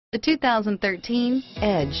The 2013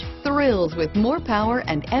 Edge thrills with more power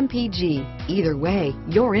and MPG. Either way,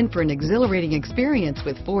 you're in for an exhilarating experience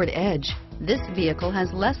with Ford Edge. This vehicle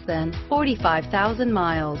has less than 45,000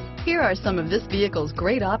 miles. Here are some of this vehicle's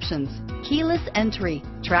great options: keyless entry,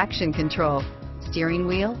 traction control, steering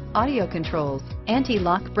wheel audio controls,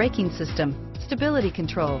 anti-lock braking system, stability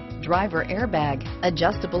control, driver airbag,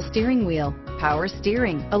 adjustable steering wheel, power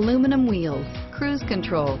steering, aluminum wheels, cruise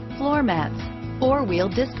control, floor mats, four-wheel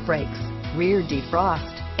disc brakes, rear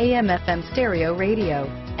defrost, AM/FM stereo radio,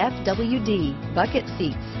 FWD, bucket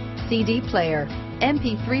seats, CD player,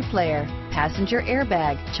 MP3 player, passenger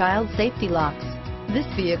airbag, child safety locks. This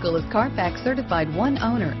vehicle is CARFAX certified one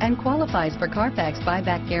owner and qualifies for CARFAX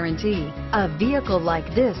buyback guarantee. A vehicle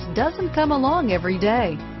like this doesn't come along every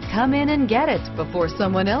day. Come in and get it before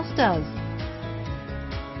someone else does.